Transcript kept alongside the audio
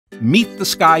Meet the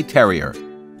Skye Terrier.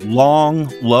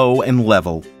 Long, low, and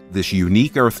level, this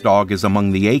unique earth dog is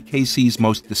among the AKC's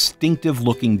most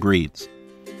distinctive-looking breeds.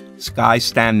 Skyes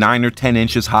stand 9 or 10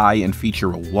 inches high and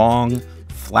feature a long,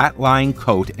 flat-lying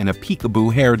coat and a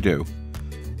peekaboo hairdo.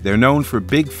 They're known for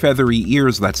big feathery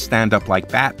ears that stand up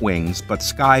like bat wings, but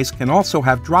Skyes can also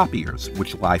have drop ears,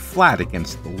 which lie flat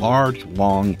against the large,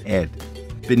 long head.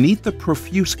 Beneath the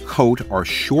profuse coat are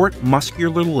short,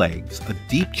 muscular legs, a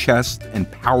deep chest,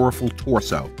 and powerful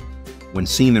torso. When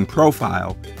seen in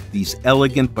profile, these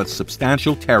elegant but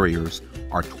substantial terriers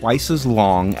are twice as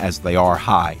long as they are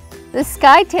high. The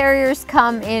Skye Terriers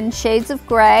come in shades of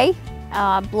gray,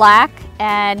 black,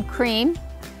 and cream.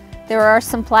 There are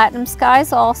some platinum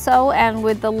Skyes also, and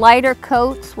with the lighter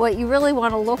coats, what you really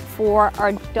want to look for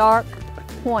are dark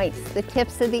points. The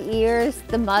tips of the ears,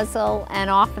 the muzzle, and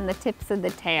often the tips of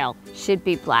the tail should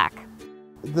be black.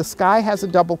 The Skye has a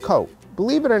double coat.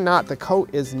 Believe it or not, the coat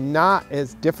is not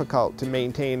as difficult to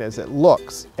maintain as it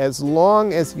looks, as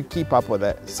long as you keep up with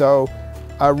it. So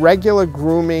a regular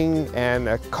grooming and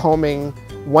a combing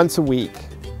once a week,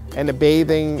 and a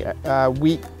bathing a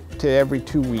week to every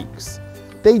 2 weeks.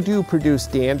 They do produce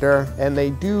dander, and they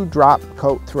do drop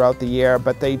coat throughout the year,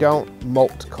 but they don't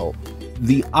molt coat.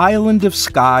 The island of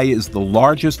Skye is the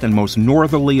largest and most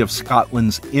northerly of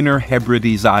Scotland's Inner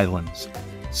Hebrides Islands.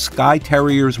 Skye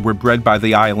Terriers were bred by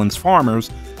the island's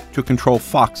farmers to control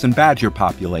fox and badger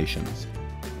populations.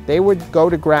 They would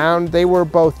go to ground. They were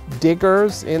both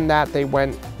diggers in that they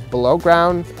went below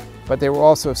ground, but they were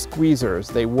also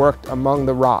squeezers. They worked among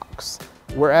the rocks.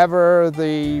 Wherever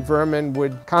the vermin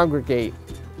would congregate,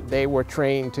 they were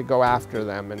trained to go after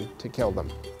them and to kill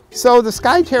them. So the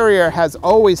Skye Terrier has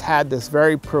always had this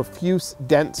very profuse,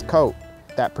 dense coat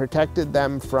that protected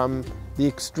them from the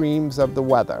extremes of the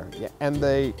weather and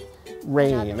the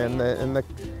rain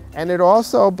and it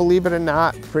also, believe it or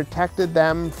not, protected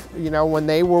them, when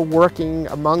they were working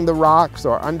among the rocks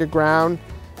or underground.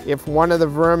 If one of the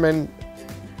vermin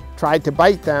tried to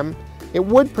bite them, it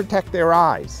would protect their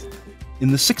eyes.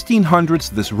 In the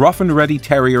 1600s, this rough and ready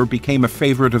terrier became a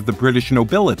favorite of the British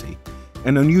nobility,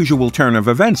 an unusual turn of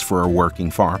events for a working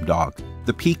farm dog.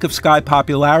 The peak of Skye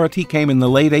popularity came in the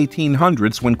late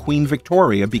 1800s when Queen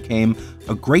Victoria became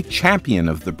a great champion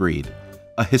of the breed.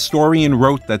 A historian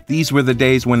wrote that these were the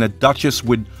days when a duchess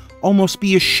would almost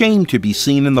be ashamed to be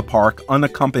seen in the park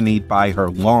unaccompanied by her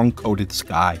long-coated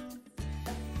Skye.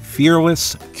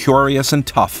 Fearless, curious, and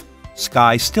tough,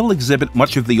 Skye still exhibit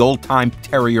much of the old-time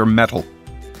terrier mettle.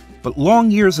 But long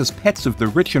years as pets of the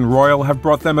rich and royal have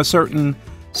brought them a certain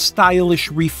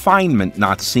stylish refinement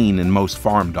not seen in most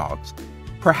farm dogs.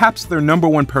 Perhaps their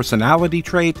 #1 personality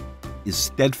trait is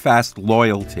steadfast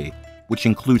loyalty, which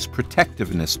includes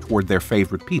protectiveness toward their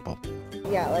favorite people.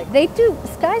 Yeah,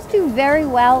 Skyes do very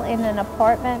well in an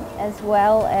apartment as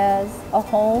well as a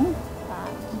home.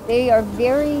 They are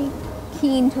very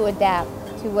keen to adapt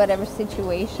to whatever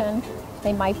situation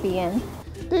they might be in.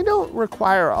 They don't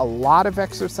require a lot of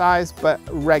exercise, but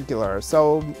regular.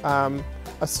 So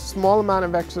a small amount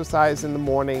of exercise in the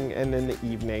morning and in the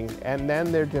evening, and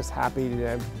then they're just happy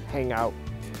to hang out.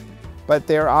 But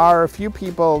there are a few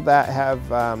people that have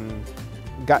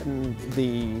gotten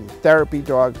the therapy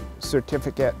dog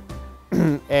certificate,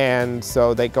 and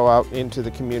so they go out into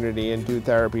the community and do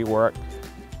therapy work.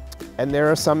 And there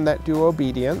are some that do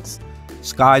obedience.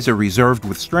 Skyes are reserved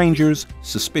with strangers,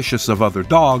 suspicious of other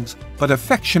dogs, but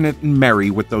affectionate and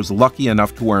merry with those lucky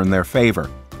enough to earn their favor.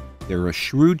 They're a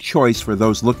shrewd choice for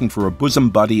those looking for a bosom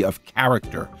buddy of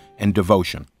character and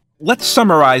devotion. Let's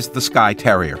summarize the Skye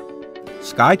Terrier.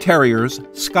 Skye Terriers,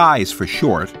 Skyes for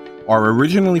short, are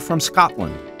originally from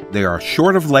Scotland. They are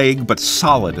short of leg but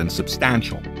solid and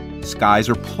substantial. Skyes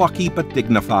are plucky but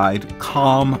dignified,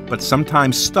 calm but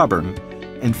sometimes stubborn,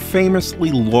 and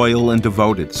famously loyal and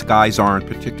devoted. Skyes aren't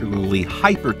particularly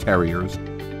hyper terriers,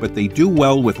 but they do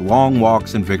well with long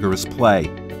walks and vigorous play.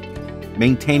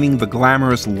 Maintaining the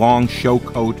glamorous long show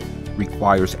coat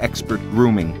requires expert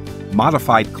grooming.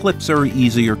 Modified clips are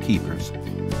easier keepers.